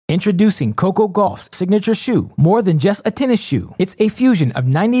Introducing Coco Gauff's signature shoe, more than just a tennis shoe. It's a fusion of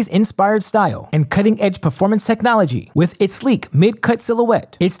 90s-inspired style and cutting-edge performance technology. With its sleek mid-cut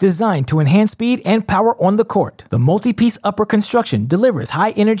silhouette, it's designed to enhance speed and power on the court. The multi-piece upper construction delivers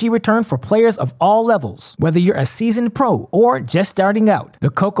high-energy return for players of all levels. Whether you're a seasoned pro or just starting out, the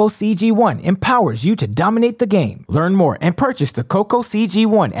Coco CG1 empowers you to dominate the game. Learn more and purchase the Coco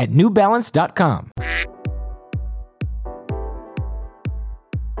CG1 at NewBalance.com.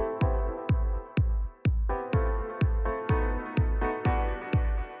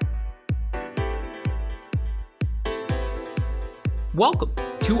 Welcome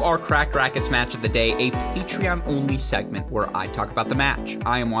to our Cracked Racquets Match of the Day, a Patreon-only segment where I talk about the match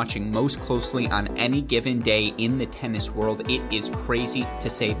I am watching most closely on any given day in the tennis world. It is crazy to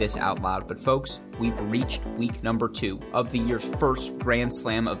say this out loud, but folks, we've reached week number 2 of the year's first Grand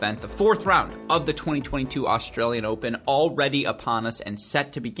Slam event, the 4th round of the 2022 Australian Open, already upon us and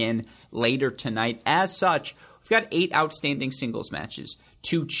set to begin later tonight. As such, we've got 8 outstanding singles matches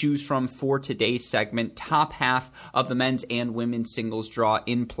to choose from for today's segment. Top half of the men's and women's singles draw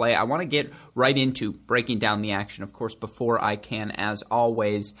in play. I want to get right into breaking down the action. Of course, before I can, as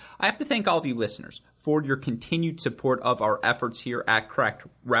always, I have to thank all of you listeners for your continued support of our efforts here at Cracked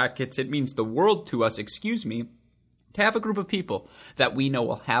Racquets. It means the world to us, to have a group of people that we know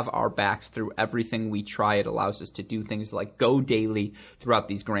will have our backs through everything we try. It allows us to do things like go daily throughout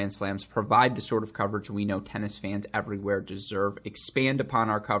these Grand Slams, provide the sort of coverage we know tennis fans everywhere deserve, expand upon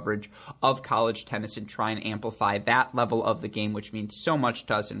our coverage of college tennis, and try and amplify that level of the game, which means so much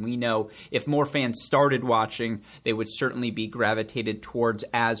to us. And we know if more fans started watching, they would certainly be gravitated towards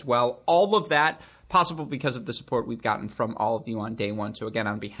as well. All of that possible because of the support we've gotten from all of you on day one. So again,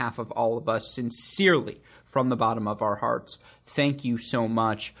 on behalf of all of us, sincerely, from the bottom of our hearts, thank you so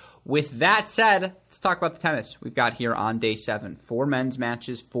much. With that said, let's talk about the tennis we've got here on day 7. 4 men's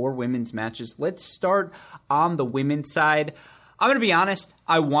matches, 4 women's matches. Let's start on the women's side. I'm going to be honest,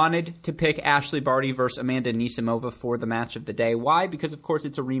 I wanted to pick Ashley Barty versus Amanda Anisimova for the match of the day. Why? Because, of course,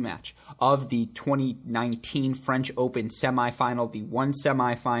 it's a rematch of the 2019 French Open semifinal. The one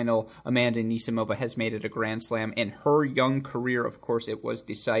semifinal Amanda Anisimova has made it a Grand Slam. In her young career, of course, it was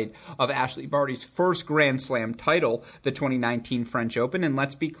the site of Ashley Barty's first Grand Slam title, the 2019 French Open. And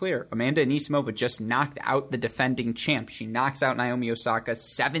let's be clear, Amanda Anisimova just knocked out the defending champ. She knocks out Naomi Osaka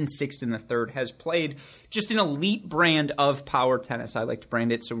 7-6 in the third, has played just an elite brand of power tennis. I like to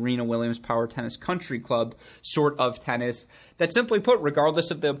brand it Serena Williams Power Tennis Country Club sort of tennis that, simply put,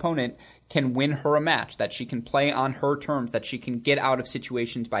 regardless of the opponent, can win her a match, that she can play on her terms, that she can get out of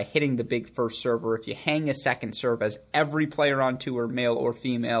situations by hitting the big first serve, or if you hang a second serve, as every player on tour, male or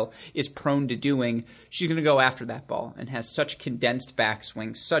female, is prone to doing, she's going to go after that ball and has such condensed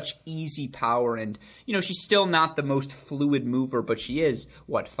backswing, such easy power, and, she's still not the most fluid mover, but she is,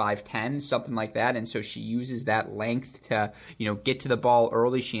 5'10", something like that, and so she uses that length to, get to the ball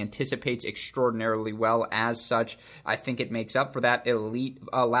early. She anticipates extraordinarily well. As such, I think it makes up for that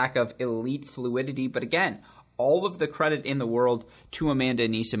lack of elite fluidity. But again, all of the credit in the world to Amanda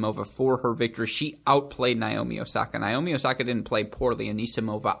Anisimova for her victory. She outplayed Naomi Osaka. Naomi Osaka didn't play poorly.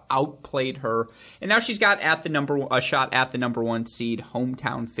 Anisimova outplayed her. And now she's got a shot at the number 1 seed,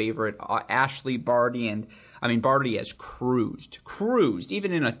 hometown favorite, Ashley Barty. And Barty has cruised,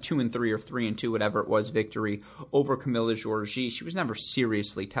 even in a 2-3 or 3-2, whatever it was, victory over Camila Giorgi. She was never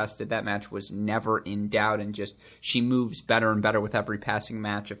seriously tested. That match was never in doubt, and she moves better and better with every passing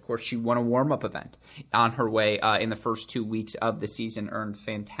match. Of course, she won a warm-up event on her way in the first 2 weeks of the season, earned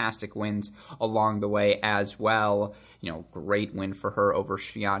fantastic wins along the way as well. Great win for her over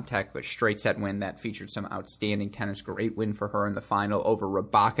Swiatek, a straight set win that featured some outstanding tennis. Great win for her in the final over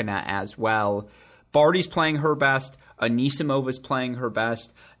Rybakina as well. Barty's playing her best. Anisimova's playing her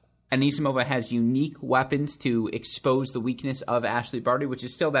best. Anisimova has unique weapons to expose the weakness of Ashley Barty, which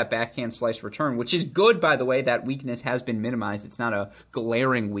is still that backhand slice return, which is good, by the way. That weakness has been minimized. It's not a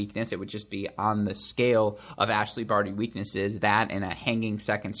glaring weakness. It would just be on the scale of Ashley Barty weaknesses. That and a hanging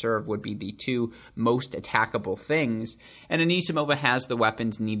second serve would be the 2 most attackable things. And Anisimova has the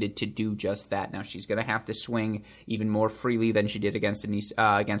weapons needed to do just that. Now, she's going to have to swing even more freely than she did against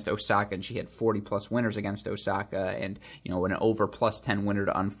Osaka, and she had 40-plus winners against Osaka, and an over +10 winner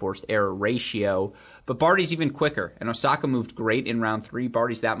to unforced error ratio. But Barty's even quicker, and Osaka moved great in round 3.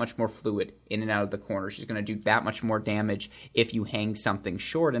 Barty's that much more fluid in and out of the corner. She's going to do that much more damage if you hang something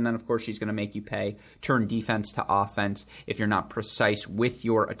short, and then, of course, she's going to make you pay, turn defense to offense if you're not precise with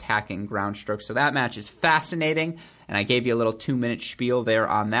your attacking ground strokes. So that match is fascinating. And I gave you a little 2-minute spiel there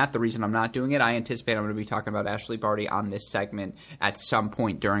on that. The reason I'm not doing it, I anticipate I'm going to be talking about Ashley Barty on this segment at some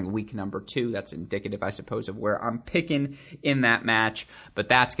point during week number 2. That's indicative, I suppose, of where I'm picking in that match. But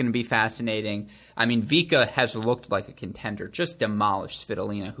that's going to be fascinating. I mean, Vika has looked like a contender, just demolished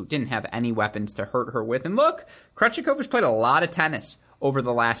Svitolina, who didn't have any weapons to hurt her with. And look, Krejcikova's played a lot of tennis over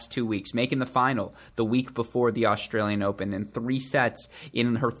the last 2 weeks, making the final the week before the Australian Open in 3 sets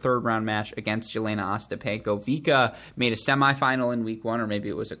in her third-round match against Jelena Ostapenko. Vika made a semifinal in week 1, or maybe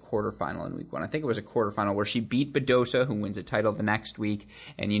it was a quarterfinal in week 1. I think it was a quarterfinal where she beat Badosa, who wins a title the next week,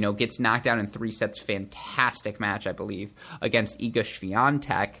 and, gets knocked out in 3 sets. Fantastic match, I believe, against Iga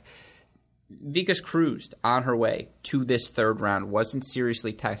Swiatek. Vika's cruised on her way to this third round, wasn't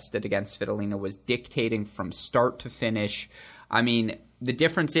seriously tested against Svitolina, was dictating from start to finish. I mean, the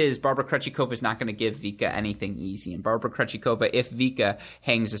difference is Barbara Krejcikova is not going to give Vika anything easy. And Barbara Krejcikova, if Vika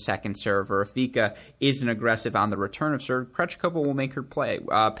hangs a second serve or if Vika isn't aggressive on the return of serve, Krejcikova will make her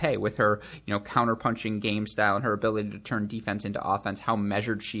pay with her, counter-punching game style and her ability to turn defense into offense, how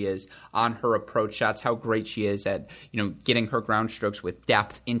measured she is on her approach shots, how great she is at, getting her ground strokes with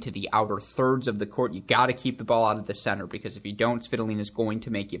depth into the outer thirds of the court. You got to keep the ball out of the center, because if you don't, Svitolina is going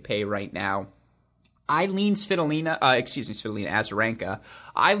to make you pay right now. I lean Svitolina Azarenka.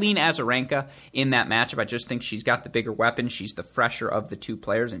 I lean Azarenka in that matchup. I just think she's got the bigger weapon. She's the fresher of the two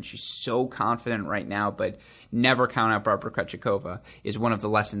players, and she's so confident right now. But never count out Barbara Krejcikova is one of the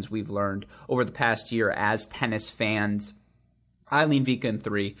lessons we've learned over the past year as tennis fans. I lean Vika in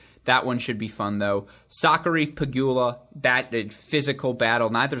 3. That one should be fun, though. Sakkari, Pegula, that physical battle.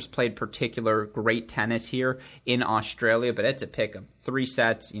 Neither's played particular great tennis here in Australia, but it's a pick 'em. 3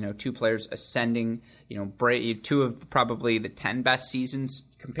 sets, 2 players ascending, 2 of probably the 10 best seasons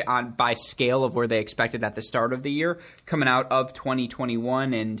by scale of where they expected at the start of the year, coming out of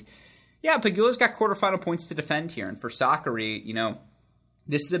 2021. And, yeah, Pegula's got quarterfinal points to defend here. And for Sakkari,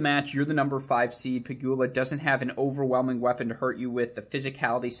 this is a match. You're the number 5 seed. Pegula doesn't have an overwhelming weapon to hurt you with. The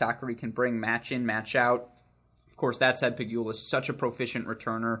physicality Sakkari can bring match in, match out. Of course, that said, Pegula is such a proficient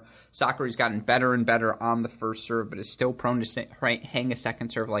returner. Sakkari's gotten better and better on the first serve, but is still prone to hang a second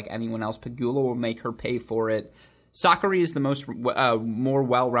serve like anyone else. Pegula will make her pay for it. Sakkari is the more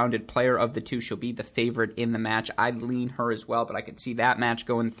well-rounded player of the two. She'll be the favorite in the match. I'd lean her as well, but I could see that match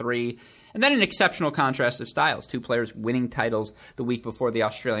going 3. And then an exceptional contrast of styles. 2 players winning titles the week before the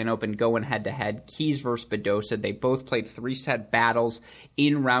Australian Open, going head-to-head. Keys versus Badosa. They both played 3-set battles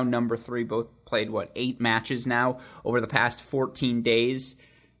in round number 3. Both played, 8 matches now over the past 14 days.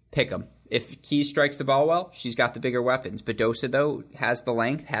 Pick 'em. If Keys strikes the ball well, she's got the bigger weapons. Badosa, though, has the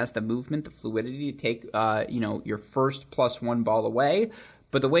length, has the movement, the fluidity to take, your first +1 ball away.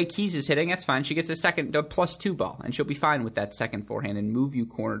 But the way Keys is hitting, that's fine. She gets a second +2 ball, and she'll be fine with that second forehand and move you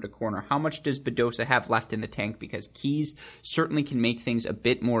corner to corner. How much does Badosa have left in the tank? Because Keys certainly can make things a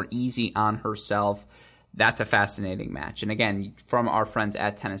bit more easy on herself. That's a fascinating match. And again, from our friends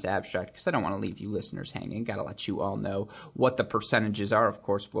at Tennis Abstract, because I don't want to leave you listeners hanging, got to let you all know what the percentages are. Of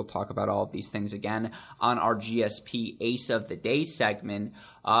course, we'll talk about all of these things again on our GSP Ace of the Day segment.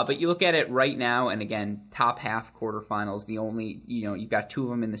 But you look at it right now, and again, top half quarterfinals, the only, you've got 2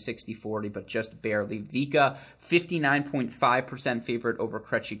 of them in the 60-40, but just barely. Vika, 59.5% favorite over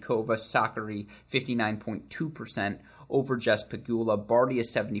Krejcikova. Sakkari, 59.2% over Jess Pegula. Barty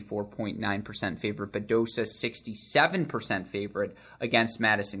is 74.9% favorite. Badosa, 67% favorite against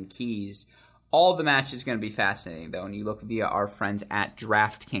Madison Keys. All the matches going to be fascinating, though, and you look via our friends at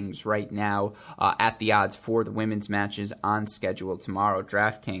DraftKings right now at the odds for the women's matches on schedule tomorrow.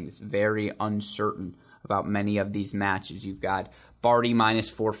 DraftKings, very uncertain about many of these matches. You've got Barty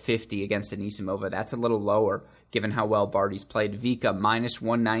 -450 against Anisimova. That's a little lower, given how well Barty's played. Vika,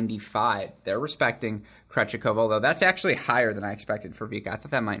 -195. They're respecting Krejcikova, although that's actually higher than I expected for Vika. I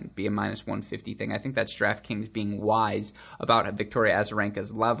thought that might be a -150 thing. I think that's DraftKings being wise about Victoria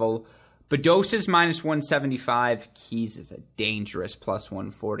Azarenka's level. Badosa's -175. Keys is a dangerous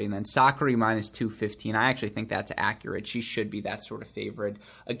 +140. And then Sakkari -215. I actually think that's accurate. She should be that sort of favorite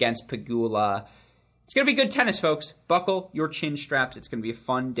against Pegula. It's going to be good tennis, folks. Buckle your chin straps. It's going to be a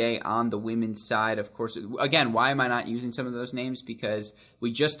fun day on the women's side. Of course, again, why am I not using some of those names? Because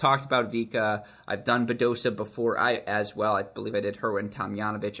we just talked about Vika. I've done Badosa before as well. I believe I did her and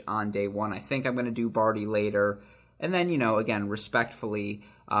Tomljanovic on day 1. I think I'm going to do Barty later. And then, again, respectfully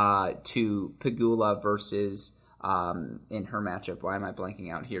to Pegula versus in her matchup. Why am I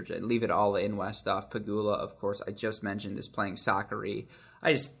blanking out here? Leave it all in Westhoff. Pegula, of course, I just mentioned, is playing Sakkari.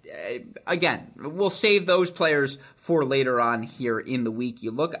 Again, we'll save those players for later on here in the week.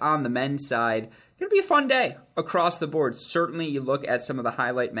 You look on the men's side, Going to be a fun day across the board. Certainly, you look at some of the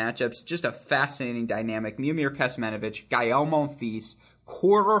highlight matchups, just a fascinating dynamic. Miomir Kecmanovic, Gael Monfils,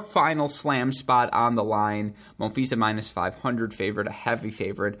 quarterfinal slam spot on the line. Monfils a minus 500 favorite, a heavy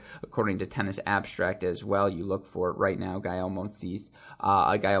favorite, according to Tennis Abstract as well. You look for it right now, Gael Monfils,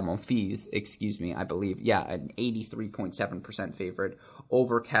 I believe. Yeah, an 83.7% favorite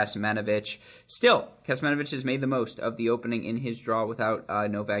over Kecmanovic. Still, Kecmanovic has made the most of the opening in his draw without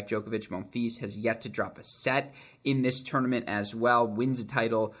Novak Djokovic. Monfils has yet to drop a set in this tournament as well. Wins a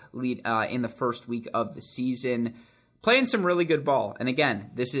title lead in the first week of the season. Playing some really good ball. And again,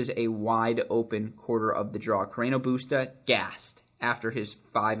 this is a wide open quarter of the draw. Carreno Busta gassed after his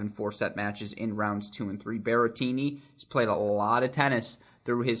 5 and 4 set matches in rounds 2 and 3. Berrettini has played a lot of tennis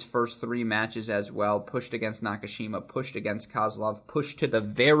through his first 3 matches as well. Pushed against Nakashima, pushed against Kozlov, pushed to the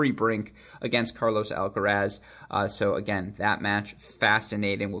very brink against Carlos Alcaraz. So again, that match,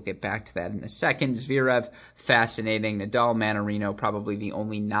 fascinating. We'll get back to that in a second. Zverev, fascinating. Nadal, Mannarino, probably the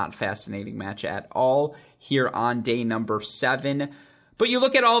only not fascinating match at all here on day number 7. But you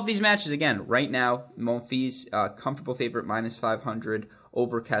look at all of these matches again. Right now, Monfils, comfortable favorite, minus 500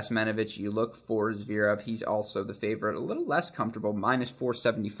 over Kecmanovic. You look for Zverev. He's also the favorite. A little less comfortable, minus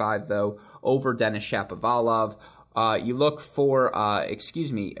 475, though, over Denis Shapovalov. You look for,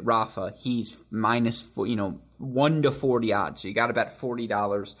 Rafa. He's minus 1 to 40 odds. So you got to bet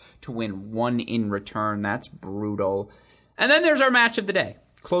 $40 to win 1 in return. That's brutal. And then there's our match of the day.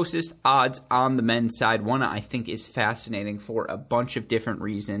 Closest odds on the men's side. One I think is fascinating for a bunch of different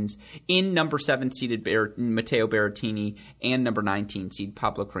reasons. In number 7 seeded Matteo Berrettini and number 19 seed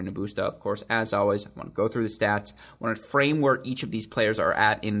Pablo Carreno Busta. Of course, as always, I want to go through the stats. I want to frame where each of these players are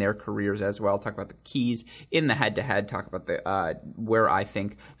at in their careers as well. Talk about the keys in the head-to-head. Talk about the where I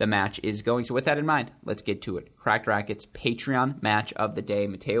think the match is going. So with that in mind, let's get to it. Cracked Racquets Patreon match of the day.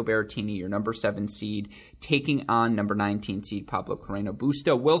 Matteo Berrettini, your number 7 seed, taking on number 19 seed Pablo Carreno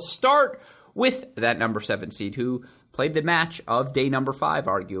Busta. We'll start with that number 7 seed who played the match of day number 5,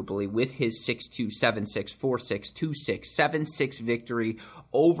 arguably, with his 6-2, 7-6, 4-6, 2-6, 7-6 victory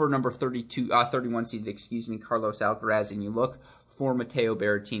over number 31 seed, Carlos Alcaraz. And you look for Matteo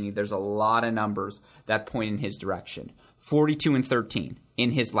Berrettini, there's a lot of numbers that point in his direction. 42-13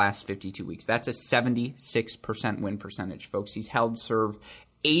 in his last 52 weeks. That's a 76% win percentage, folks. He's held serve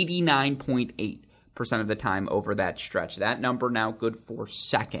 89.8% of the time over that stretch. That number now good for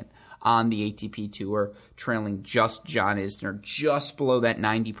second on the ATP Tour, trailing just John Isner, just below that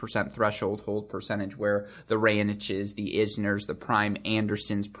 90% threshold hold percentage where the Raonics, the Isners, the prime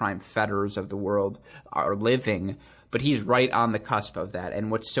Andersons, prime Federers of the world are living. But he's right on the cusp of that. And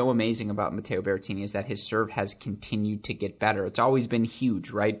what's so amazing about Matteo Berrettini is that his serve has continued to get better. It's always been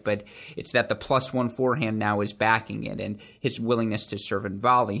huge, right? But it's that the +1 forehand now is backing it. And his willingness to serve and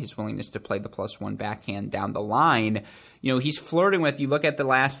volley, his willingness to play the +1 backhand down the line, he's flirting with, you look at the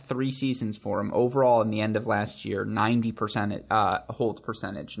last 3 seasons for him, overall in the end of last year, 90% hold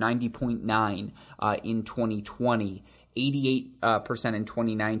percentage, 90.9 in 2020. 88% in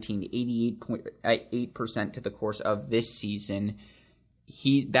 2019, 88.8% to the course of this season.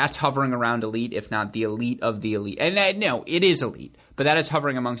 That's hovering around elite, if not the elite of the elite. And no, it is elite, but that is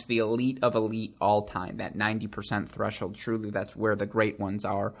hovering amongst the elite of elite all time, that 90% threshold. Truly, that's where the great ones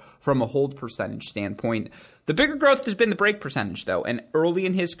are from a hold percentage standpoint. The bigger growth has been the break percentage, though, and early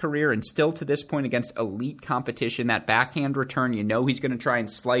in his career and still to this point against elite competition, that backhand return, he's going to try and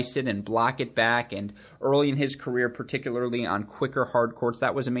slice it and block it back, and early in his career, particularly on quicker hard courts,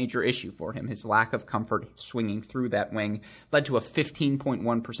 that was a major issue for him. His lack of comfort swinging through that wing led to a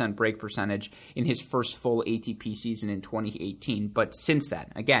 15.1% break percentage in his first full ATP season in 2018, but since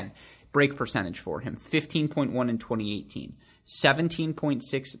then, again, break percentage for him, 15.1 in 2018,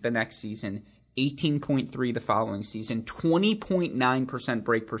 17.6 the next season, 18.3 the following season, 20.9%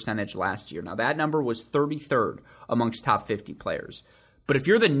 break percentage last year. Now, that number was 33rd amongst top 50 players. But if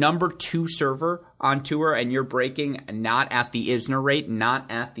you're the number 2 server on tour and you're breaking not at the Isner rate,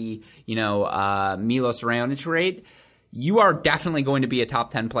 not at the, Milos Raonic rate, you are definitely going to be a top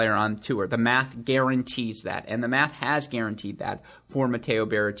 10 player on tour. The math guarantees that, and the math has guaranteed that for Matteo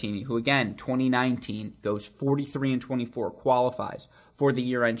Berrettini, who, again, 2019 goes 43-24, qualifies for the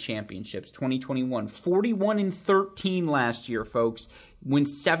year-end championships. 2021, 41-13 last year, folks.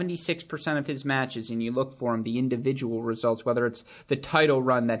 Wins 76% of his matches, and you look for him, the individual results, whether it's the title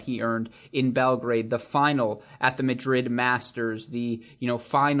run that he earned in Belgrade, the final at the Madrid Masters, the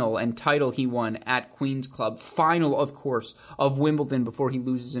final and title he won at Queen's Club, final, of course, of Wimbledon before he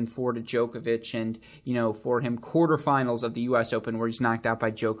loses in 4 to Djokovic, and, for him, quarterfinals of the U.S. Open where he's knocked out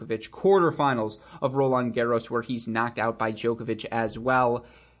by Djokovic, quarterfinals of Roland Garros where he's knocked out by Djokovic as well.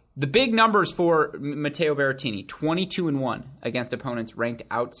 The big numbers for Matteo Berrettini, 22-1 against opponents ranked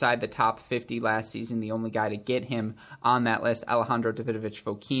outside the top 50 last season. The only guy to get him on that list, Alejandro Davidovich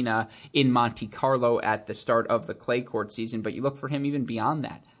Fokina, in Monte Carlo at the start of the clay court season. But you look for him even beyond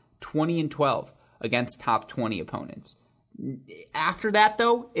that, 20-12 against top 20 opponents. After that,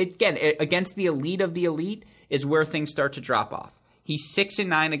 though, again, against the elite of the elite is where things start to drop off. He's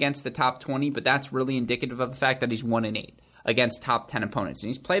 6-9 against the top 20, but that's really indicative of the fact that he's 1-8. Against top 10 opponents. And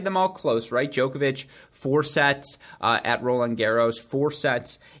he's played them all close, right? Djokovic, 4 sets at Roland Garros, 4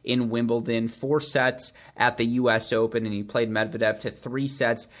 sets in Wimbledon, 4 sets at the U.S. Open, and he played Medvedev to 3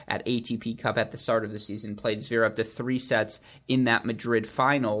 sets at ATP Cup at the start of the season, played Zverev to 3 sets in that Madrid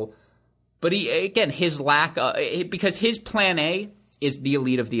final. But his lack, because his plan A is the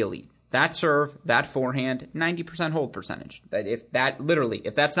elite of the elite. That serve, that forehand, 90% hold percentage. If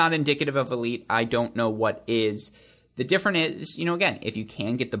that's not indicative of elite, I don't know what is. The difference is, again, if you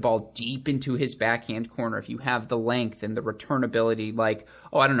can get the ball deep into his backhand corner, if you have the length and the return ability like,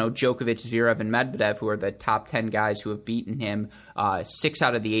 Djokovic, Zverev, and Medvedev, who are the top 10 guys who have beaten him 6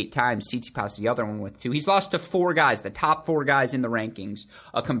 out of the 8 times. Tsitsipas, the other one with 2. He's lost to 4 guys, the top 4 guys in the rankings,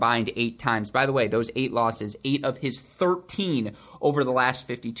 a combined 8 times. By the way, those 8 losses, 8 of his 13 over the last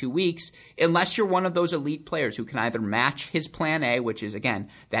 52 weeks, unless you're one of those elite players who can either match his plan A, which is, again,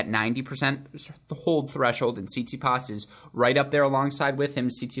 that 90% hold threshold, and Tsitsipas is right up there alongside with him.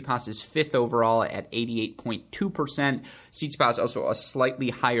 Tsitsipas is 5th overall at 88.2%. Tsitsipas also a slightly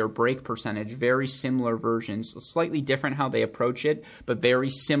higher break percentage, very similar versions, slightly different how they approach it, but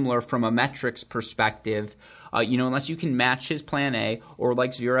very similar from a metrics perspective. Unless you can match his plan A, or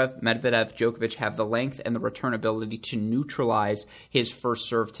like Zverev, Medvedev, Djokovic have the length and the return ability to neutralize his first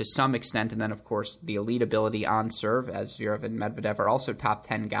serve to some extent, and then, of course, the elite ability on serve, as Zverev and Medvedev are also top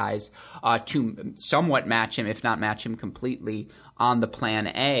 10 guys, to somewhat match him, if not match him completely, on the plan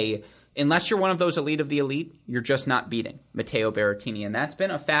A. Unless you're one of those elite of the elite, you're just not beating Matteo Berrettini. And that's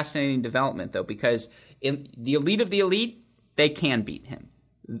been a fascinating development, though, because in the elite of the elite, they can beat him.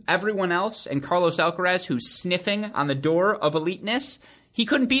 Everyone else, and Carlos Alcaraz, who's sniffing on the door of eliteness, he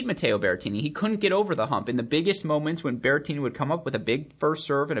couldn't beat Matteo Berrettini. He couldn't get over the hump. In the biggest moments when Berrettini would come up with a big first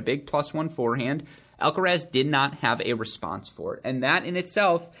serve and a big +1 forehand, Alcaraz did not have a response for it. And that in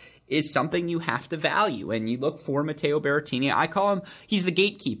itself is something you have to value. And you look for Matteo Berrettini. I call him, he's the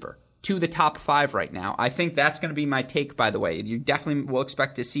gatekeeper to the top 5 right now. I think that's going to be my take, by the way. You definitely will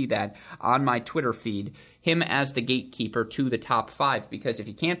expect to see that on my Twitter feed, him as the gatekeeper to the top 5, because if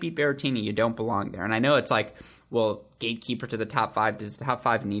you can't beat Berrettini, you don't belong there. And I know it's like, well, gatekeeper to the top 5, does the top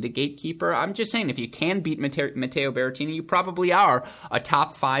 5 need a gatekeeper? I'm just saying, if you can beat Matteo Berrettini, you probably are a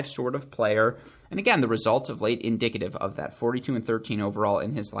top 5 sort of player. And again, the results of late indicative of that. 42-13 overall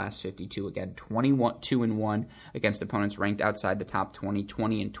in his last 52. Again, 21-2-1 against opponents ranked outside the top 20,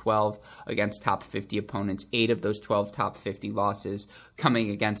 20-12 against top 50 opponents. 8 of those 12 top 50 losses coming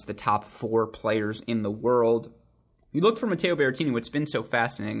against the top 4 players in the world. You look for Matteo Berrettini, what's been so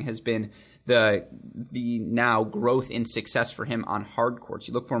fascinating has been the now growth in success for him on hard courts.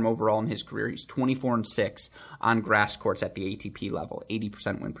 You look for him overall in his career, he's 24-6 on grass courts at the ATP level,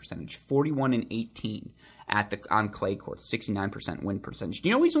 80% win percentage, 41-18 on clay courts, 69% win percentage. Do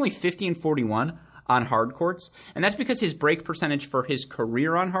you know he's only 50-41 on hard courts? And that's because his break percentage for his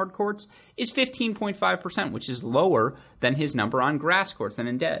career on hard courts is 15.5%, which is lower than his number on grass courts, and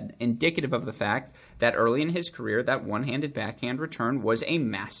indicative of the fact that early in his career, that one-handed backhand return was a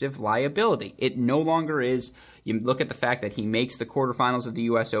massive liability. It no longer is. You look at the fact that he makes the quarterfinals of the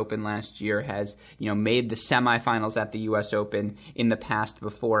U.S. Open last year, has made the semifinals at the U.S. Open in the past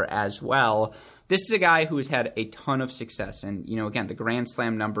before as well. This is a guy who has had a ton of success, and again, the Grand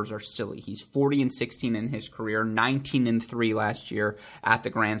Slam numbers are silly. He's 40-16 in his career, 19-3 last year at the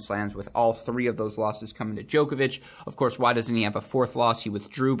Grand Slams, with all 3 of those losses coming to Djokovic. Of course, why doesn't he have a 4th loss? He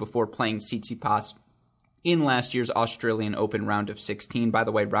withdrew before playing Tsitsipas in last year's Australian Open round of 16. By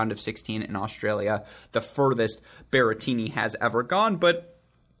the way, round of 16 in Australia, the furthest Berrettini has ever gone, but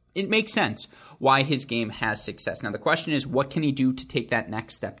it makes sense why his game has success. Now, the question is, what can he do to take that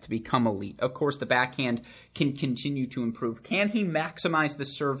next step to become elite? Of course, the backhand can continue to improve. Can he maximize the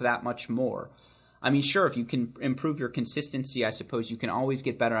serve that much more? I mean, sure, if you can improve your consistency, I suppose you can always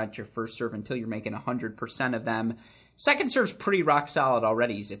get better at your first serve until you're making 100% of them. Second serve's pretty rock solid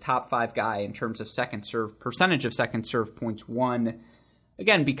already. He's a top 5 guy in terms of second serve, percentage of second serve points won.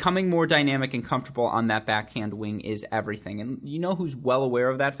 Again, becoming more dynamic and comfortable on that backhand wing is everything. And you know who's well aware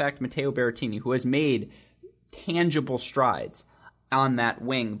of that fact? Matteo Berrettini, who has made tangible strides on that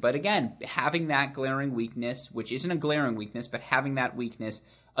wing. But again, having that glaring weakness, which isn't a glaring weakness, but having that weakness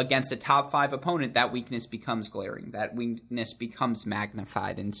against a top 5 opponent, that weakness becomes glaring. That weakness becomes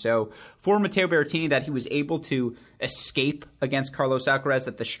magnified. And so for Matteo Berrettini, that he was able to escape against Carlos Alcaraz,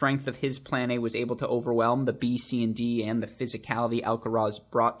 that the strength of his plan A was able to overwhelm the B, C, and D and the physicality Alcaraz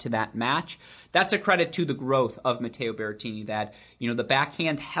brought to that match, that's a credit to the growth of Matteo Berrettini, that, the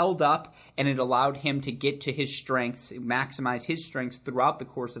backhand held up and it allowed him to get to his strengths, maximize his strengths throughout the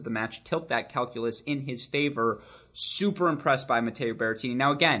course of the match, tilt that calculus in his favor. Super impressed by Matteo Berrettini.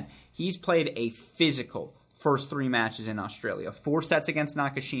 Now, again, he's played a physical first 3 matches in Australia. 4 sets against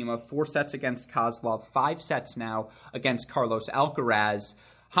Nakashima, 4 sets against Kozlov, 5 sets now against Carlos Alcaraz.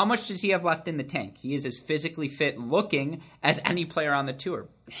 How much does he have left in the tank? He is as physically fit looking as any player on the tour.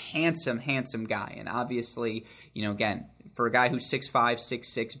 Handsome, handsome guy. And obviously, again, for a guy who's 6'5",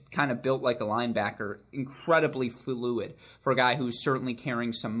 6'6", kind of built like a linebacker, incredibly fluid. For a guy who's certainly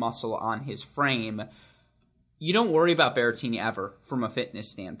carrying some muscle on his frame, you don't worry about Berrettini ever from a fitness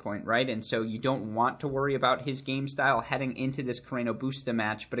standpoint, right? And so you don't want to worry about his game style heading into this Carreno Busta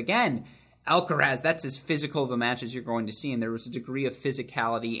match. But again, Alcaraz, that's as physical of a match as you're going to see, and there was a degree of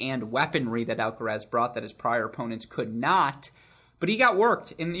physicality and weaponry that Alcaraz brought that his prior opponents could not. But he got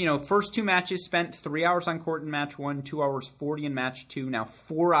worked. In first 2 matches, spent 3 hours on court in match 1, 2 hours 40 in match 2, now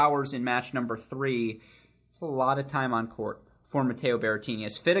 4 hours in match number 3. It's a lot of time on court for Matteo Berrettini.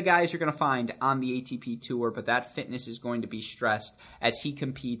 As fit a guy as you're going to find on the ATP Tour, but that fitness is going to be stressed as he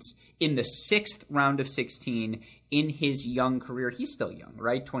competes in the 6th round of 16 in his young career. He's still young,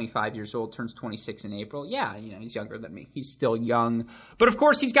 right? 25 years old, turns 26 in April. Yeah, he's younger than me. He's still young. But of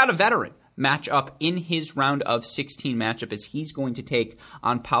course, he's got a veteran matchup in his round of 16 matchup as he's going to take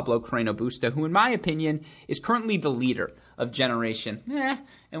on Pablo Carreno Busta, who in my opinion is currently the leader of generation.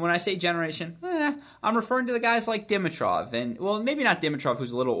 And when I say generation, I'm referring to the guys like Dimitrov and, well, maybe not Dimitrov,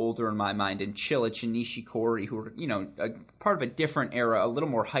 who's a little older in my mind, and Cilic and Nishikori, who are, a part of a different era, a little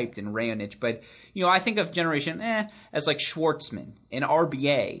more hyped than Raonic. But, I think of generation as like Schwartzman and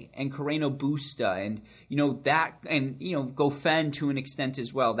RBA and Carreno Busta and, that, and, Goffin to an extent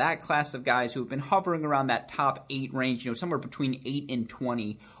as well. That class of guys who have been hovering around that top 8 range, somewhere between 8 and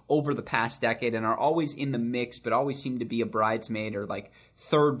 20 over the past decade and are always in the mix, but always seem to be a bridesmaid or like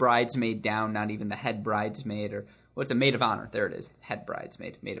third bridesmaid down, not even the head bridesmaid, or what's a maid of honor? There it is. Head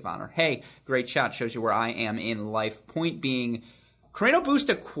bridesmaid, maid of honor. Hey, great shot. Shows you where I am in life. Point being, Carreno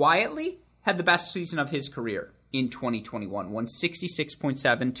Busta quietly had the best season of his career in 2021. Won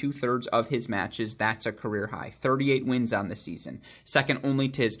 66.7, 2/3 of his matches. That's a career high. 38 wins on the season. Second only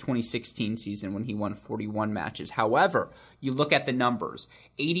to his 2016 season when he won 41 matches. However, you look at the numbers,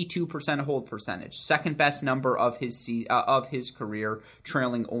 82% hold percentage, second best number of his career,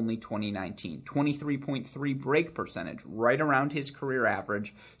 trailing only 2019. 23.3 break percentage, right around his career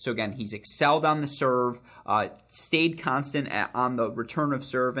average. So again, he's excelled on the serve, stayed constant on the return of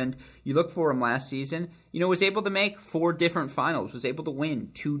serve, and you look for him last season, was able to make 4 different finals, was able to win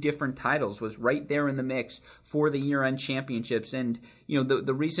 2 different titles, was right there in the mix for the year-end championships. And,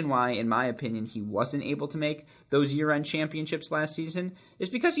 the reason why, in my opinion, he wasn't able to make those year-end championships last season is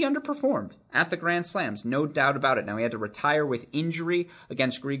because he underperformed at the Grand Slams, no doubt about it. Now, he had to retire with injury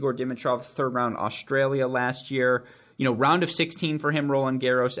against Grigor Dimitrov, 3rd round Australia last year. Round of 16 for him, Roland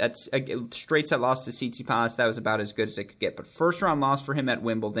Garros, at straight set loss to Tsitsipas. That was about as good as it could get. But first round loss for him at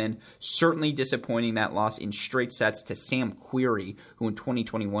Wimbledon, certainly disappointing, that loss in straight sets to Sam Querrey, who in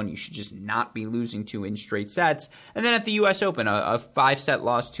 2021 you should just not be losing to in straight sets. And then at the U.S. Open, a 5-set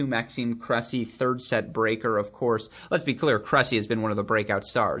loss to Maxime Cressy, 3rd set breaker, of course. Let's be clear, Cressy has been one of the breakout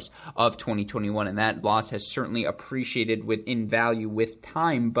stars of 2021, and that loss has certainly appreciated in value with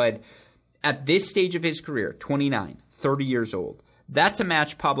time. But at this stage of his career, 29, 30 years old, that's a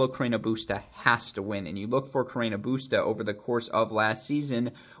match Pablo Carreno Busta has to win. And you look for Carreno Busta over the course of last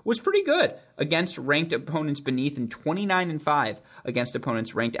season was pretty good against ranked opponents beneath, and 29-5 against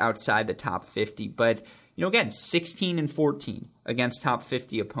opponents ranked outside the top 50. But, again, 16-14 against top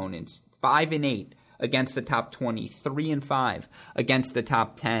 50 opponents, 5-8 against the top 20, 3-5 against the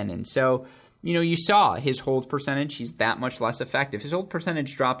top 10. And so, you saw his hold percentage. He's that much less effective. His hold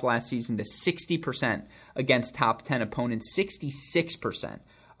percentage dropped last season to 60% against top 10 opponents, 66%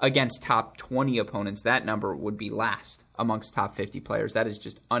 against top 20 opponents. That number would be last amongst top 50 players. That is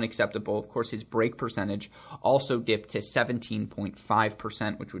just unacceptable. Of course, his break percentage also dipped to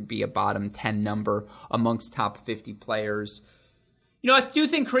 17.5%, which would be a bottom 10 number amongst top 50 players. I do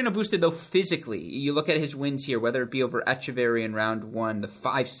think Carreno Busta, though, physically, you look at his wins here, whether it be over Echeverry in round 1, the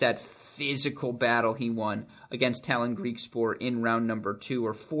 5-set physical battle he won against Talon Griekspoor in round number 2,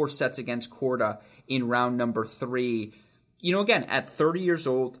 or 4 sets against Korda in round number 3. again, at 30 years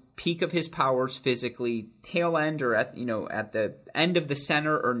old, peak of his powers physically, tail end or at the end of the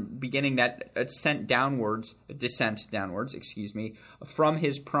center or beginning that descent downwards, from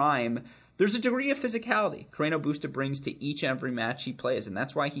his prime, there's a degree of physicality Carreno Busta brings to each and every match he plays, and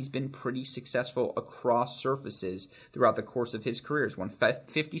that's why he's been pretty successful across surfaces throughout the course of his career. He's won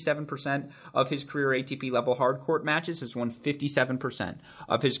 57% of his career ATP level hard court matches. He's won 57%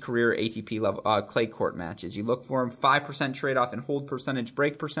 of his career ATP level clay court matches. You look for him 5% trade-off in hold percentage,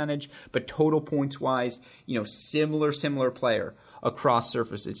 break percentage, but total points-wise, similar player across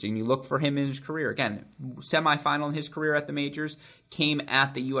surfaces. And you look for him in his career. Again, semifinal in his career at the majors, came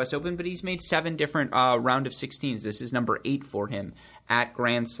at the U.S. Open, but he's made 7 different round of 16s. This is number 8 for him at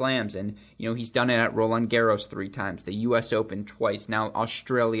Grand Slams. And, he's done it at Roland Garros 3 times, the U.S. Open twice, now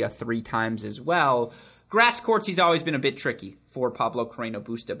Australia 3 times as well. Grass courts, he's always been a bit tricky for Pablo Carreno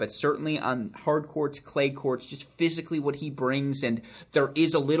Busta, but certainly on hard courts, clay courts, just physically what he brings, and there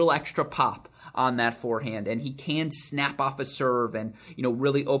is a little extra pop on that forehand, and he can snap off a serve and,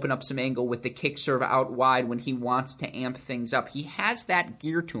 really open up some angle with the kick serve out wide when he wants to amp things up. He has that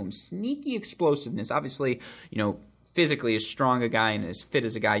gear to him, sneaky explosiveness. Obviously, physically as strong a guy and as fit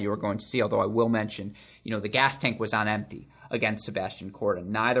as a guy you are going to see, although I will mention, the gas tank was on empty against Sebastian Korda.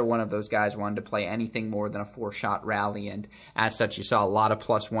 Neither one of those guys wanted to play anything more than a 4-shot rally, and as such, you saw a lot of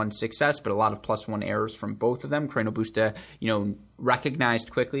 +1 success, but a lot of +1 errors from both of them. Carreno Busta,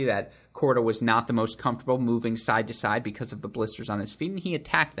 recognized quickly that Korda was not the most comfortable moving side to side because of the blisters on his feet, and he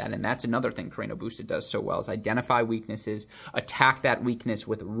attacked that, and that's another thing Carreno Busta does so well, is identify weaknesses, attack that weakness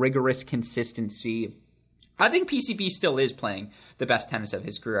with rigorous consistency. I think PCB still is playing the best tennis of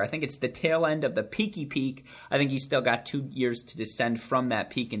his career. I think it's the tail end of the peaky peak. I think he's still got 2 years to descend from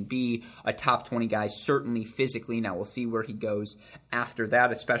that peak and be a top 20 guy, certainly physically. Now we'll see where he goes after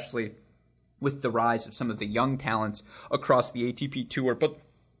that, especially with the rise of some of the young talents across the ATP Tour. But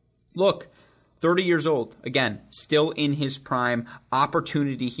look, 30 years old, again, still in his prime.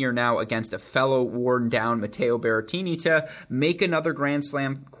 Opportunity here now against a fellow worn-down Matteo Berrettini to make another Grand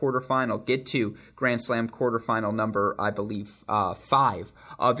Slam quarterfinal, get to Grand Slam quarterfinal number, I believe, 5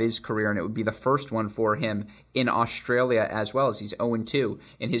 of his career, and it would be the first one for him in Australia as well, as he's 0-2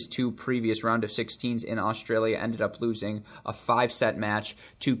 in his 2 previous round of 16s in Australia. Ended up losing a 5-set match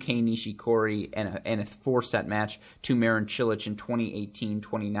to Kei Nishikori and a 4-set match to Marin Cilic in 2018,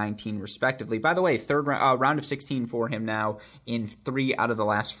 2019, respectively. By the way, third round of 16 for him now in 3 out of the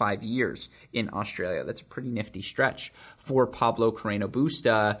last 5 years in Australia. That's a pretty nifty stretch for Pablo Carreno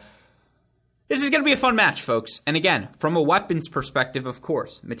Busta. This is going to be a fun match, folks. And again, from a weapons perspective, of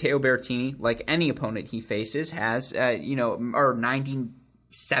course, Matteo Berrettini, like any opponent he faces, has, or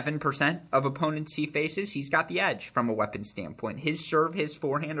 97% of opponents he faces, he's got the edge from a weapon standpoint. His serve, his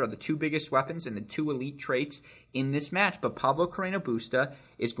forehand are the 2 biggest weapons and the 2 elite traits in this match. But Pablo Carreno Busta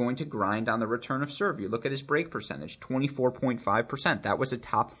is going to grind on the return of serve. You look at his break percentage, 24.5%. That was a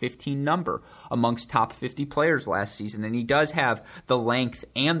top 15 number amongst top 50 players last season. And he does have the length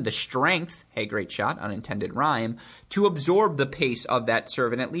and the strength, hey, great shot, unintended rhyme, to absorb the pace of that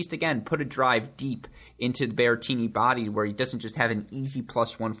serve and at least, again, put a drive deep into the Berrettini body where he doesn't just have an easy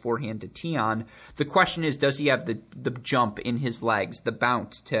 +1 forehand to tee on. The question is, does he have the jump in his legs, the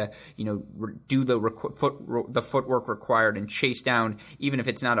bounce to, do the footwork required and chase down, even if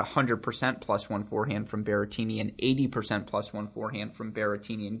it's not 100% +1 forehand from Berrettini and 80% +1 forehand from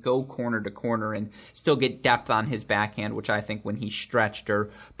Berrettini, and go corner to corner and still get depth on his backhand, which I think when he's stretched or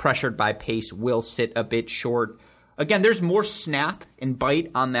pressured by pace will sit a bit short. Again, there's more snap and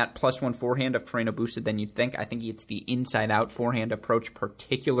bite on that +1 forehand of Carreno Busta than you'd think. I think he hits the inside-out forehand approach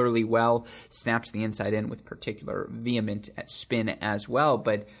particularly well, snaps the inside in with particular vehement spin as well.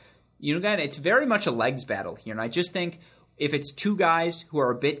 But, again, it's very much a legs battle here. And I just think if it's 2 guys who are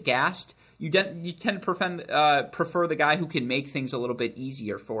a bit gassed, you tend to prefer the guy who can make things a little bit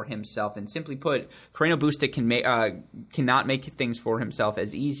easier for himself. And simply put, Carreno Busta cannot make things for himself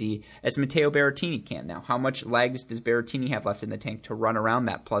as easy as Matteo Berrettini can. Now, how much legs does Berrettini have left in the tank to run around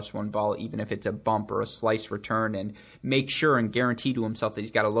that +1 ball, even if it's a bump or a slice return, and make sure and guarantee to himself that he's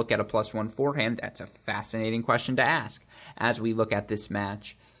got to look at a +1 forehand? That's a fascinating question to ask as we look at this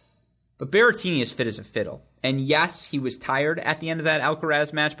match. But Berrettini is fit as a fiddle. And yes, he was tired at the end of that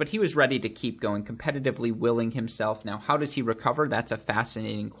Alcaraz match, but he was ready to keep going, competitively willing himself. Now, how does he recover? That's a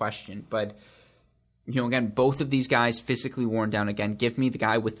fascinating question. But, again, both of these guys physically worn down. Again, give me the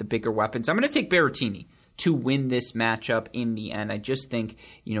guy with the bigger weapons. I'm going to take Berrettini to win this matchup in the end. I just think,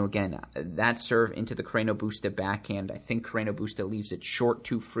 again, that serve into the Carreno Busta backhand, I think Carreno Busta leaves it short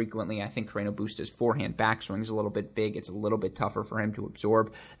too frequently. I think Carreno Busta's forehand backswing is a little bit big. It's a little bit tougher for him to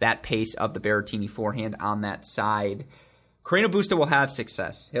absorb that pace of the Berrettini forehand on that side. Carreno Busta will have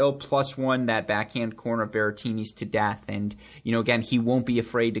success. He'll +1 that backhand corner of Berrettini's to death. And, again, he won't be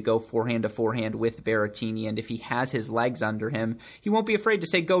afraid to go forehand to forehand with Berrettini. And if he has his legs under him, he won't be afraid to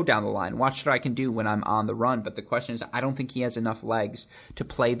say, go down the line. Watch what I can do when I'm on the run. But the question is, I don't think he has enough legs to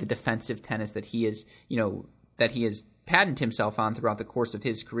play the defensive tennis that he is, that he has patented himself on throughout the course of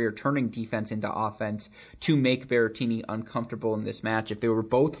his career, turning defense into offense to make Berrettini uncomfortable in this match. If they were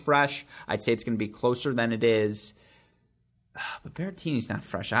both fresh, I'd say it's going to be closer than it is. But Berrettini's not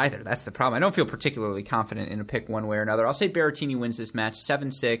fresh either. That's the problem. I don't feel particularly confident in a pick one way or another. I'll say Berrettini wins this match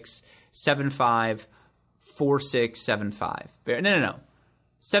 7-6, 7-5, 4-6, 7-5. No.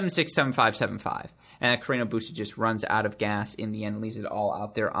 7-6, 7-5, 7-5. And Carreno Busta just runs out of gas in the end, leaves it all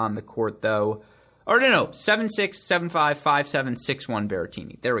out there on the court, though. Or no. 7-6, 7-5, 5-7, 6-1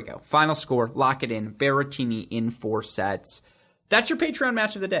 Berrettini. There we go. Final score. Lock it in. Berrettini in 4 sets. That's your Patreon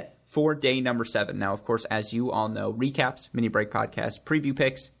match of the day for day number 7. Now, of course, as you all know, recaps, mini break podcast, preview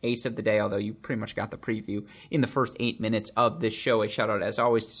picks, ace of the day, although you pretty much got the preview in the first 8 minutes of this show. A shout out, as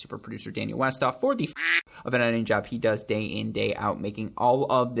always, to super producer Daniel Westoff for the of an editing job he does day in, day out, making all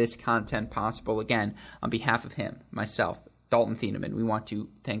of this content possible. Again, on behalf of him, myself, Dalton Thieneman, we want to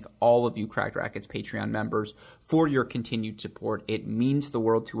thank all of you Cracked Racquets Patreon members for your continued support. It means the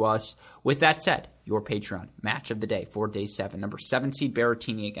world to us. With that said, your Patreon match of the day for day 7. Number 7 seed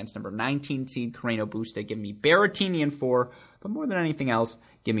Berrettini against number 19 seed Carreno Busta. Give me Berrettini in 4, but more than anything else,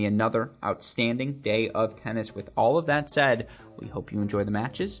 give me another outstanding day of tennis. With all of that said, we hope you enjoy the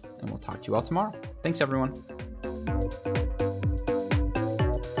matches, and we'll talk to you all tomorrow. Thanks, everyone.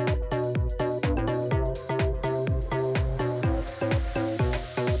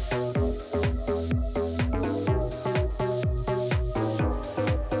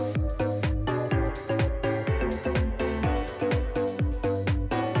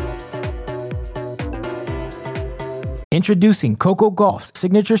 Introducing Coco Gauff's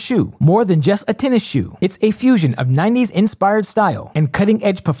signature shoe, more than just a tennis shoe. It's a fusion of 90s-inspired style and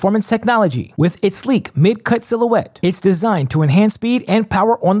cutting-edge performance technology with its sleek mid-cut silhouette. It's designed to enhance speed and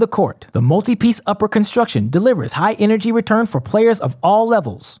power on the court. The multi-piece upper construction delivers high-energy return for players of all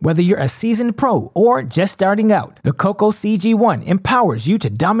levels. Whether you're a seasoned pro or just starting out, the Coco CG1 empowers you to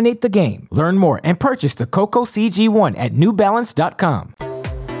dominate the game. Learn more and purchase the Coco CG1 at NewBalance.com.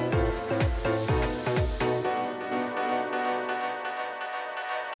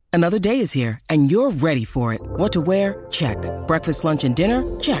 Another day is here, and you're ready for it. What to wear? Check. Breakfast, lunch, and dinner?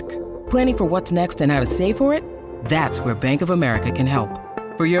 Check. Planning for what's next and how to save for it? That's where Bank of America can help.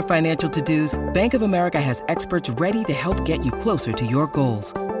 For your financial to-dos, Bank of America has experts ready to help get you closer to your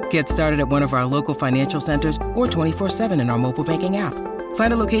goals. Get started at one of our local financial centers or 24/7 in our mobile banking app.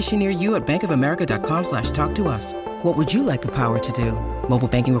 Find a location near you at bankofamerica.com/talktous. What would you like the power to do? Mobile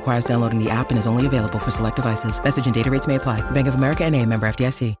banking requires downloading the app and is only available for select devices. Message and data rates may apply. Bank of America NA, member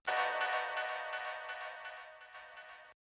FDIC.